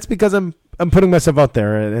maybe that's because I'm putting myself out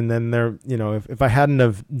there, and then they're, if I hadn't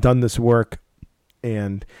have done this work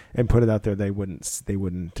and put it out there, I wouldn't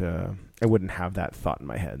have that thought in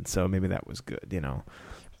my head. So maybe that was good,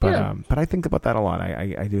 But I think about that a lot.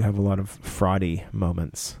 I do have a lot of fraudy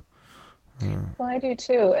moments. Well, I do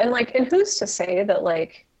too. And who's to say that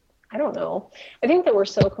I don't know. I think that we're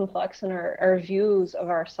so complex in our views of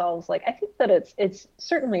ourselves. Like, I think that it's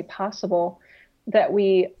certainly possible that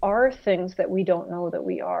we are things that we don't know that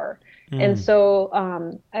we are. And Mm. so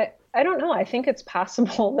I don't know. I think it's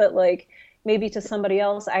possible that like maybe to somebody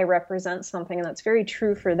else I represent something that's very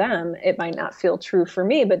true for them. It might not feel true for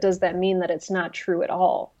me, but does that mean that it's not true at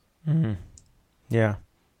all? Mm. Yeah.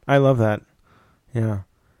 I love that. Yeah.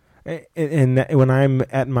 And when I'm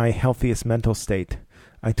at my healthiest mental state,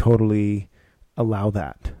 I totally allow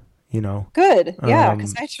that, you know. Good. Yeah,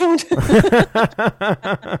 because I don't.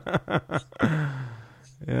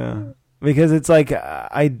 Yeah. Because it's like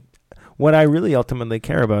what I really ultimately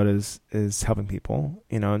care about is helping people,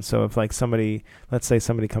 you know. And so if like somebody, let's say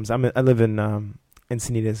somebody comes, I live in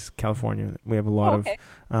Encinitas, California. We have Okay.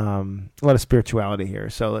 a lot of spirituality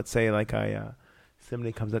here. So let's say like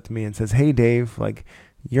somebody comes up to me and says, "Hey Dave, like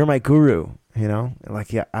you're my guru," you know?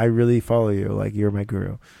 Like, yeah, I really follow you. Like you're my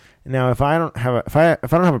guru. Now, if I don't have if I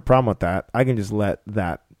don't have a problem with that, I can just let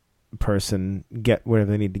that person get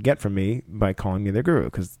whatever they need to get from me by calling me their guru,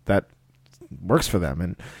 because that works for them.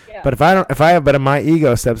 And Yeah. but but if my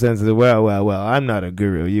ego steps in and says, well, I'm not a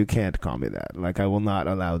guru. You can't call me that. Like I will not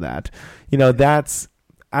allow that. You know,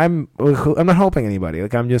 I'm not helping anybody.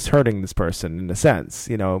 Like I'm just hurting this person in a sense,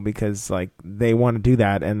 you know, because like they want to do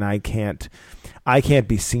that, and I can't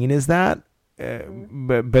be seen as that.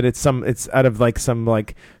 But it's out of like some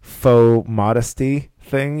like faux modesty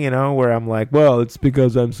thing, you know, where I'm like, well, it's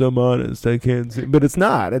because I'm so modest, I can't see. But it's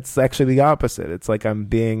not. It's actually the opposite. It's like I'm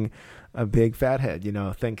being a big fathead, you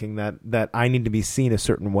know, thinking that I need to be seen a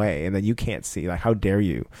certain way and that you can't see. Like, how dare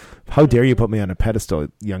you? How dare you put me on a pedestal,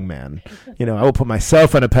 young man? You know, I will put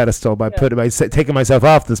myself on a pedestal by taking myself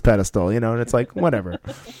off this pedestal, you know, and it's like, whatever.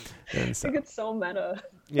 And so, I think it's so meta.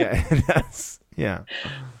 yeah, that's, yeah.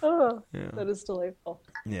 Oh, Yeah. that is delightful.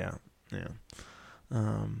 Yeah, yeah,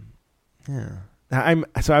 yeah.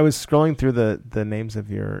 So I was scrolling through the names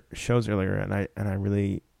of your shows earlier, and I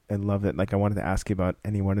love it. Like I wanted to ask you about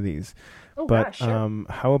any one of these, Oh, but gosh, sure.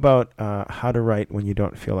 how about how to write when you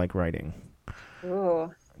don't feel like writing?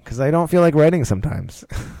 Ooh. Because I don't feel like writing sometimes.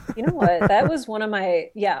 You know what? That was one of my,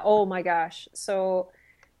 yeah, oh my gosh. So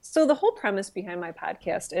the whole premise behind my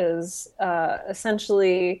podcast is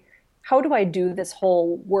essentially how do I do this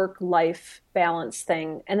whole work-life balance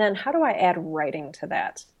thing? And then how do I add writing to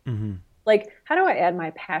that? Mm-hmm. Like, how do I add my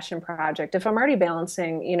passion project? If I'm already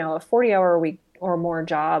balancing, a 40-hour a week or more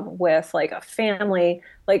job with like a family,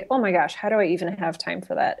 like, oh my gosh, how do I even have time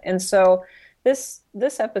for that? And so this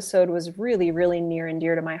episode was really, really near and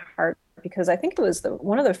dear to my heart because I think it was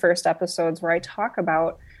one of the first episodes where I talk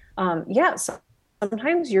about, so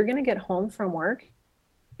sometimes you're going to get home from work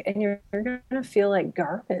and you're going to feel like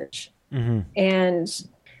garbage. Mm-hmm.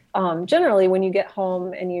 And generally, when you get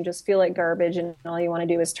home and you just feel like garbage and all you want to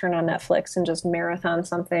do is turn on Netflix and just marathon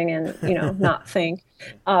something and, not think,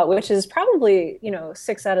 which is probably,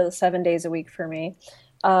 6 out of the 7 days a week for me.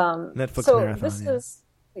 Netflix So marathon. this Yeah. is,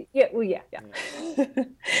 yeah, well, yeah.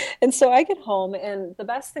 And so I get home and the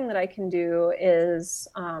best thing that I can do is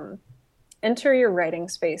enter your writing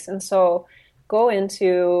space. And so go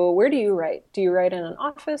into, where do you write? Do you write in an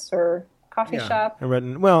office or coffee shop? I read Do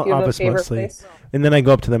you have office a favorite mostly, place? and then I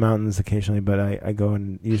go up to the mountains occasionally. But I go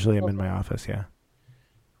and usually I'm in my office. Yeah.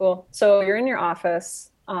 Cool. So you're in your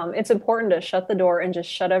office. It's important to shut the door and just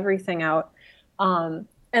shut everything out. And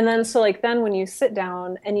then then when you sit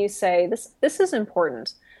down and you say this is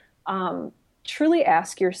important, truly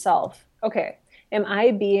ask yourself, okay, am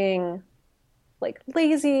I being like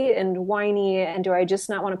lazy and whiny and do I just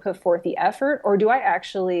not want to put forth the effort, or do I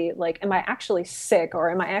actually am I actually sick, or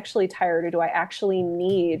am I actually tired, or do I actually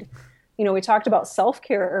need, we talked about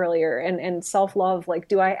self-care earlier and self-love, like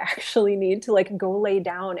do I actually need to like go lay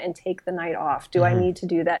down and take the night off? Do I need to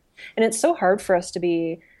do that? And it's so hard for us to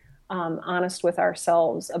be honest with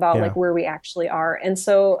ourselves about like where we actually are. And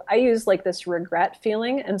so I use like this regret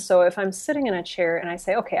feeling. And so if I'm sitting in a chair and I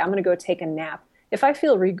say, okay, I'm going to go take a nap, if I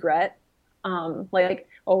feel regret, like,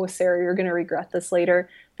 oh, Sarah, you're going to regret this later,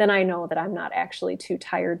 then I know that I'm not actually too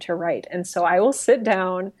tired to write. And so I will sit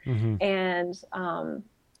down and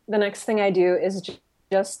the next thing I do is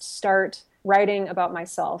just start writing about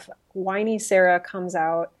myself. Whiny Sarah comes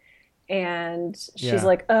out and she's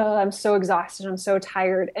like, oh, I'm so exhausted. I'm so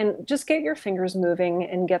tired. And just get your fingers moving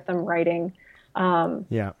and get them writing.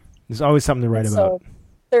 There's always something to write about.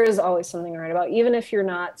 There is always something to write about, even if you're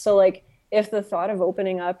not. So like, if the thought of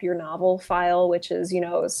opening up your novel file, which is,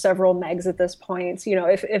 several megs at this point,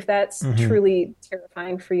 if that's truly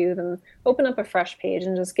terrifying for you, then open up a fresh page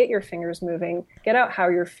and just get your fingers moving, get out how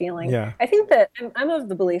you're feeling. Yeah. I think that I'm of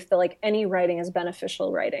the belief that like any writing is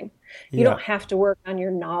beneficial writing. You don't have to work on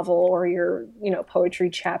your novel or your, poetry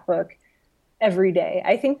chapbook every day.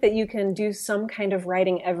 I think that you can do some kind of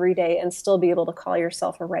writing every day and still be able to call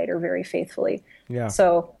yourself a writer very faithfully. Yeah.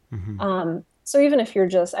 So, so even if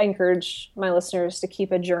I encourage my listeners to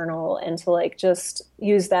keep a journal and to like just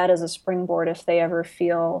use that as a springboard if they ever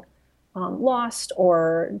feel lost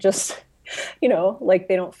or just, like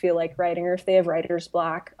they don't feel like writing, or if they have writer's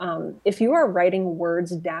block. If you are writing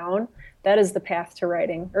words down, that is the path to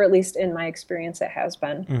writing, or at least in my experience, it has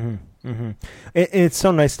been. It's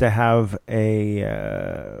so nice to have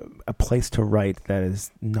a place to write that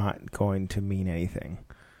is not going to mean anything.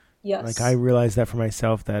 Yes. Like I realized that for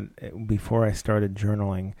myself, that before I started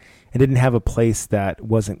journaling, I didn't have a place that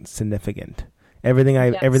wasn't significant. Everything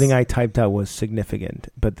I typed out was significant,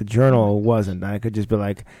 but the journal wasn't. I could just be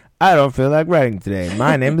like, I don't feel like writing today.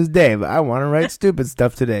 My name is Dave. I want to write stupid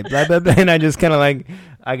stuff today. Blah, blah, blah. And I just kind of like,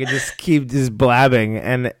 I could just keep just blabbing.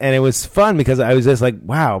 And it was fun because I was just like,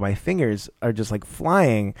 wow, my fingers are just like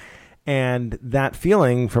flying. And that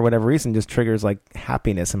feeling, for whatever reason, just triggers like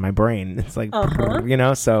happiness in my brain. It's like,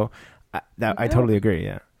 so I totally agree.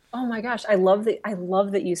 Yeah. Oh my gosh, I love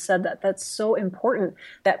that you said that. That's so important.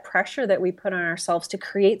 That pressure that we put on ourselves to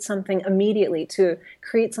create something immediately, to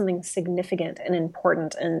create something significant and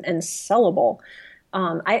important and sellable.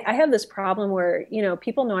 I have this problem where,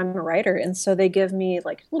 people know I'm a writer, and so they give me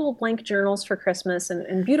like little blank journals for Christmas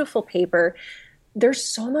and beautiful paper. There's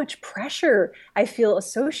so much pressure I feel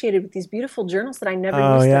associated with these beautiful journals that I never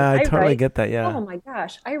used. Oh yeah, I totally get that. Yeah. Oh my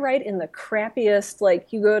gosh, I write in the crappiest.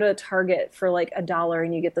 Like you go to Target for like $1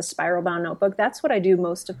 and you get the spiral bound notebook. That's what I do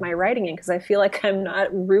most of my writing in because I feel like I'm not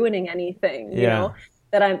ruining anything. You know,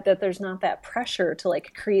 that there's not that pressure to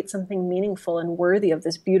like create something meaningful and worthy of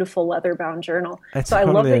this beautiful leather bound journal. I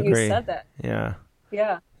love that you said that. Yeah.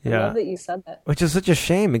 Yeah. I love that you said that. Which is such a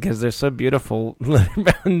shame because they're so beautiful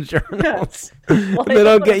leather-bound journals. Well, they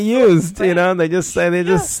don't get used, They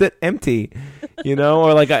just sit empty,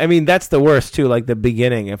 Or like, I mean, that's the worst too. Like the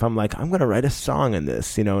beginning, if I'm like, I'm going to write a song in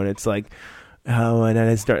this, and it's like, oh, and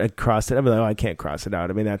then I cross it. I'm like, oh, I can't cross it out.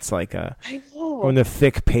 I mean, that's like I know. When the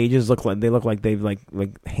thick pages look like they've like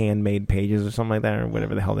handmade pages or something like that, or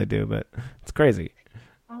whatever the hell they do. But it's crazy.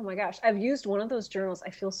 Oh my gosh. I've used one of those journals. I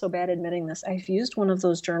feel so bad admitting this. I've used one of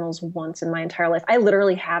those journals once in my entire life. I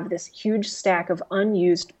literally have this huge stack of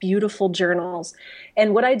unused, beautiful journals.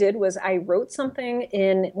 And what I did was I wrote something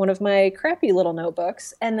in one of my crappy little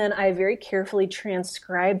notebooks, and then I very carefully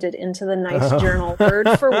transcribed it into the nice journal, word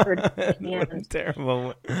for word.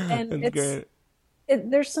 Terrible. And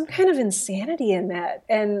there's some kind of insanity in that.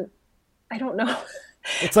 And I don't know.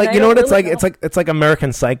 It's like, it's like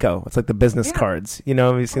American Psycho. It's like the business cards.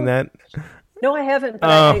 Have you seen that? No, I haven't, but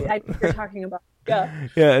I think you're talking about. Yeah.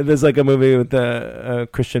 Yeah, there's like a movie with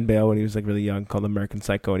Christian Bale when he was like really young called American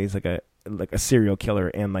Psycho, and he's like a serial killer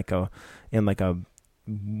and like a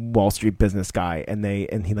Wall Street business guy, and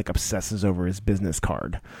he like obsesses over his business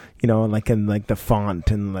card, and like in like the font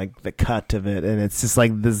and like the cut of it, and it's just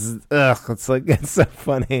like this. It's so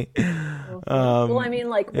funny. Well, I mean,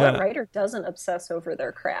 like, what writer doesn't obsess over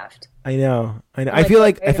their craft? I know. I feel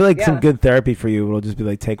like some good therapy for you will just be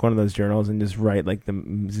like take one of those journals and just write like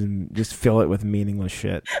just fill it with meaningless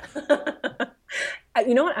shit.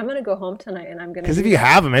 You know what? I'm gonna go home tonight and I'm gonna. Because if you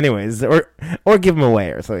have them anyways, or give them away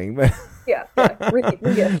or something, but. Yeah.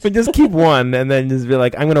 But just keep one and then just be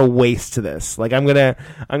like, I'm gonna waste this. Like I'm gonna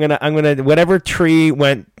whatever tree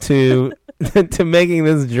went to to making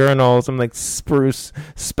this journal, some like spruce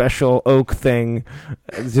special oak thing,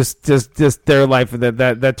 just their life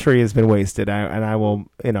that tree has been wasted. I will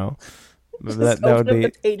that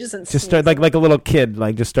would be just start like a little kid,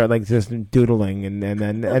 like just start like just doodling and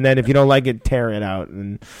then if you don't like it, tear it out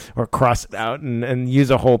or cross it out and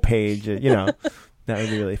use a whole page. That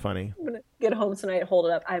would be really funny. I'm going to get home tonight, hold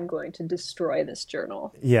it up. I'm going to destroy this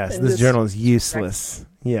journal. Yes, this journal is useless.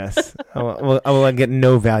 Yes. I will get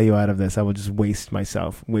no value out of this. I will just waste my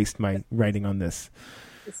writing on this.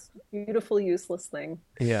 This beautiful, useless thing.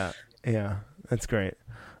 Yeah. That's great.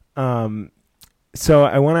 So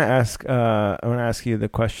I want to ask you the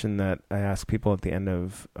question that I ask people at the end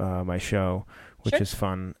of my show, which is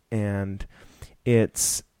fun. And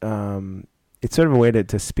it's sort of a way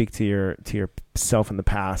to speak to yourself in the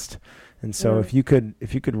past. And so if you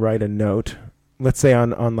could write a note, let's say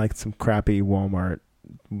on like some crappy Walmart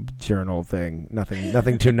journal thing.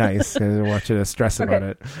 Nothing too nice. I don't want you to stress about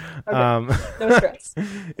it. Okay. No stress.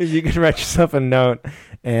 If you could write yourself a note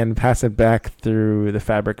and pass it back through the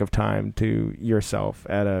fabric of time to yourself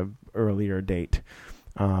at a earlier date,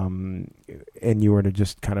 and you were to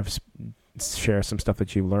just kind of share some stuff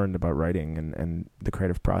that you learned about writing and the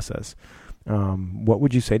creative process, what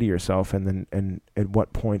would you say to yourself, and at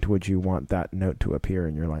what point would you want that note to appear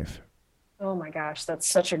in your life? Oh my gosh, that's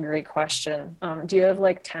such a great question. Do you have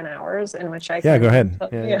like 10 hours in which I can? Yeah, go ahead.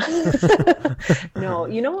 Yeah. No,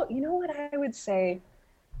 you know what I would say?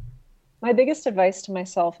 My biggest advice to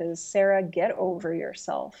myself is, Sarah, get over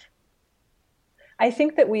yourself. I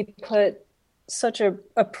think that we put such a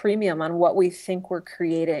premium on what we think we're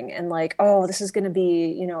creating, and like, oh, this is going to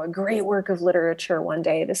be, a great work of literature one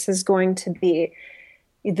day. This is going to be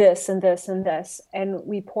this and this and this. And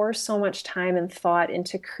we pour so much time and thought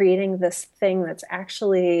into creating this thing that's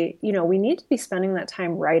actually, we need to be spending that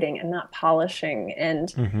time writing and not polishing.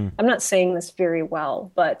 And I'm not saying this very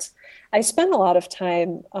well, but I spent a lot of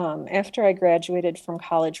time after I graduated from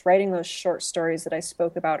college writing those short stories that I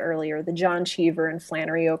spoke about earlier, the John Cheever and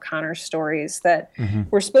Flannery O'Connor stories that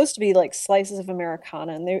were supposed to be like slices of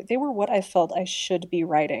Americana, and they were what I felt I should be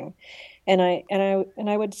writing. And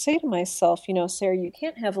I would say to myself, Sarah, you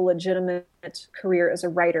can't have a legitimate career as a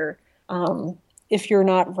writer if you're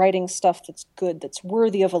not writing stuff that's good, that's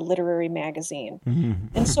worthy of a literary magazine.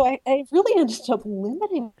 And so I really ended up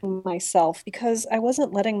limiting myself because I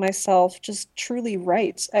wasn't letting myself just truly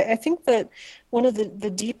write. I think that one of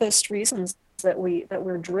the deepest reasons that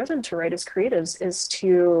we're driven to write as creatives is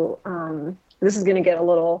to this is going to get a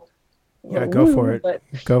little go for it.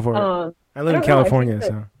 I live in California,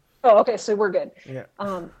 so. Oh, okay. So we're good. Yeah.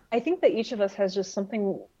 I think that each of us has just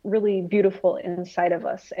something really beautiful inside of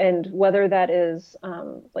us. And whether that is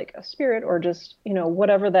like a spirit or just,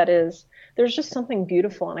 whatever that is, there's just something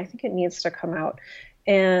beautiful. And I think it needs to come out.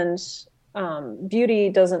 And beauty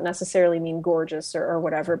doesn't necessarily mean gorgeous or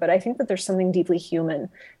whatever, but I think that there's something deeply human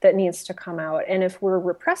that needs to come out. And if we're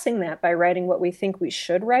repressing that by writing what we think we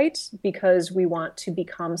should write because we want to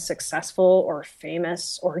become successful or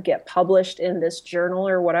famous or get published in this journal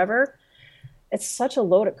or whatever, it's such a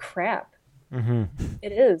load of crap.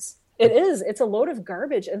 It is. It's a load of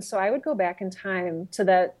garbage. And so I would go back in time to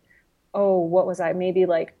that, what was I? Maybe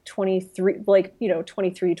like 23,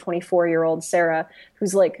 24-year-old Sarah,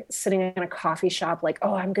 who's like sitting in a coffee shop, like,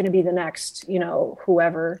 I'm going to be the next,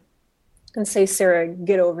 whoever, and say, Sarah,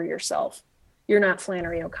 get over yourself. You're not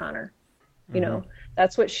Flannery O'Connor.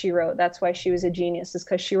 That's what she wrote. That's why she was a genius, is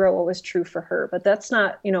because she wrote what was true for her. But that's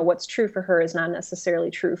not, what's true for her is not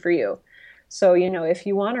necessarily true for you. So, if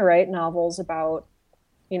you want to write novels about,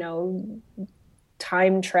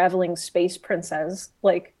 time traveling space princess,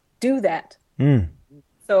 like, do that.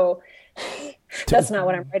 So that's not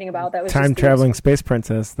what I'm writing about. That was Time Traveling Space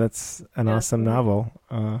Princess. That's an awesome novel.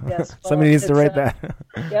 Yes, somebody needs to write that.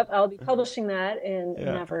 Yep, I'll be publishing that in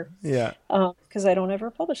never. Yeah. Because I don't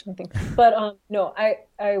ever publish anything. But no,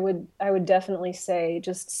 I would definitely say,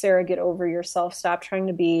 just, Sarah, get over yourself. Stop trying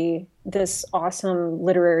to be this awesome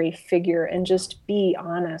literary figure and just be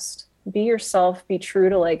honest. Be yourself. Be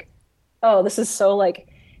true to, like, this is so like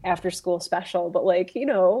after school special, but like,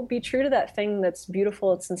 be true to that thing that's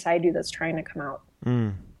beautiful, it's inside you, that's trying to come out.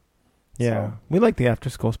 Yeah. So. We like the after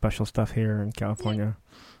school special stuff here in California.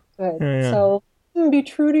 Good. Yeah. So be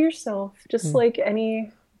true to yourself, just like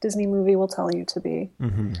any Disney movie will tell you to be.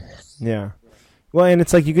 Yeah. Well, and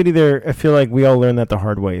it's like you could either, I feel like we all learn that the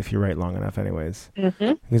hard way if you write long enough anyways.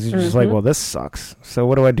 Because you're just like, well, this sucks. So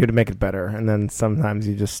what do I do to make it better? And then sometimes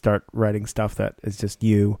you just start writing stuff that is just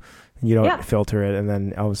you. And you don't filter it. And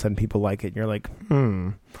then all of a sudden people like it. And you're like,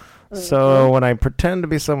 So when I pretend to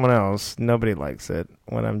be someone else, nobody likes it.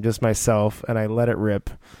 When I'm just myself and I let it rip,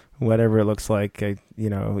 whatever it looks like,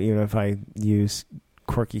 even if I use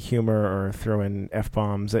quirky humor or throw in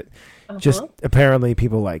F-bombs, it just apparently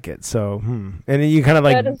people like it. So and you kind of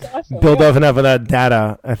like build up enough of that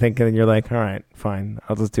data, I think, and then you're like, all right, fine,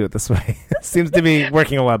 I'll just do it this way. It seems to be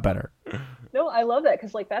working a lot better. No, I love that,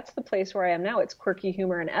 because like that's the place where I am now. It's quirky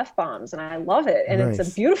humor and F-bombs, and I love it, and it's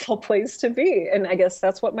a beautiful place to be. And I guess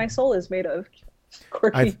that's what my soul is made of: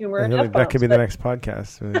 quirky humor and F-bombs. That could be the next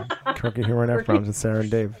podcast: quirky humor and F-bombs with Sarah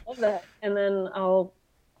and Dave. I love that, and then I'll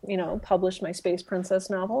publish my Space Princess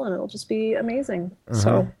novel, and it'll just be amazing.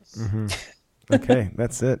 So, okay,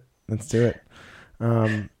 that's it. Let's do it.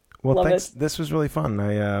 Well, thanks. This was really fun.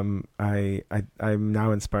 I'm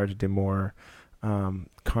now inspired to do more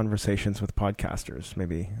conversations with podcasters.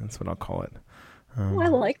 Maybe that's what I'll call it. I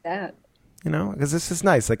like that. because this is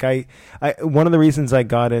nice. Like one of the reasons I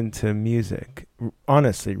got into music,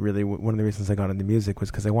 honestly, really, one of the reasons I got into music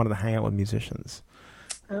was because I wanted to hang out with musicians.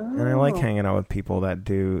 And I like hanging out with people that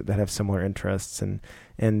have similar interests, and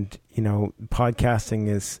podcasting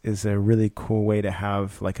is a really cool way to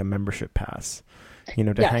have like a membership pass,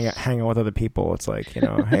 to hang out with other people. It's like,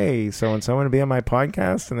 hey, so and so want to be on my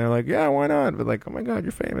podcast, and they're like, yeah, why not? But like, oh my God,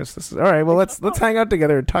 you're famous. This is all right. Well, let's hang out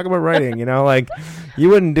together and talk about writing. Like you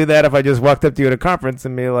wouldn't do that if I just walked up to you at a conference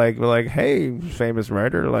and be like, hey, famous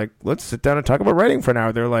writer, like let's sit down and talk about writing for an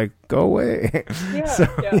hour. They're like, go away. Yeah, so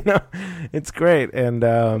it's great, and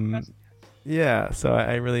so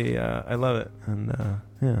I really I love it, and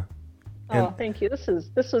yeah. Oh, thank you. This was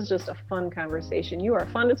just a fun conversation. You are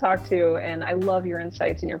fun to talk to, and I love your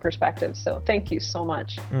insights and your perspectives. So thank you so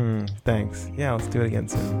much. Thanks. Yeah, let's do it again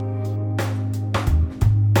soon.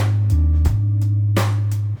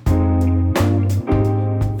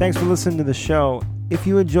 Thanks for listening to the show. If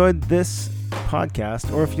you enjoyed this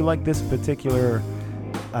podcast, or if you like this particular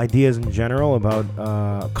ideas in general about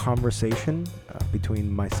conversation between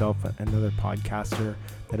myself and another podcaster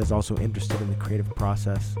that is also interested in the creative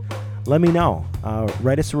process, let me know.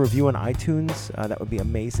 Write us a review on iTunes. That would be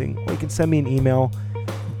amazing. Or you can send me an email.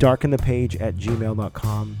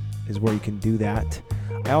 darkenthepage@gmail.com is where you can do that.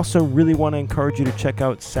 I also really want to encourage you to check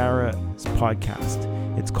out Sarah's podcast.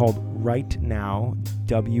 It's called Right Now,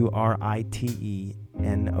 WRITENOW.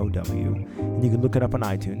 And you can look it up on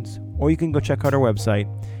iTunes. Or you can go check out our website.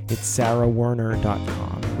 It's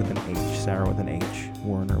sarahwerner.com with an H. Sarah with an H.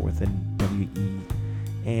 Werner with an W-E.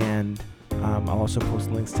 And I'll also post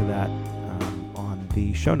links to that on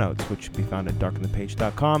the show notes, which can be found at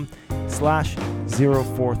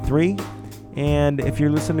darkenthepage.com/043. And if you're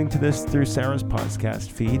listening to this through Sarah's podcast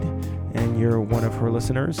feed and you're one of her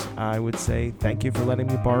listeners, I would say thank you for letting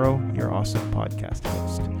me borrow your awesome podcast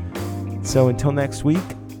host. So until next week,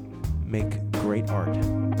 make great art.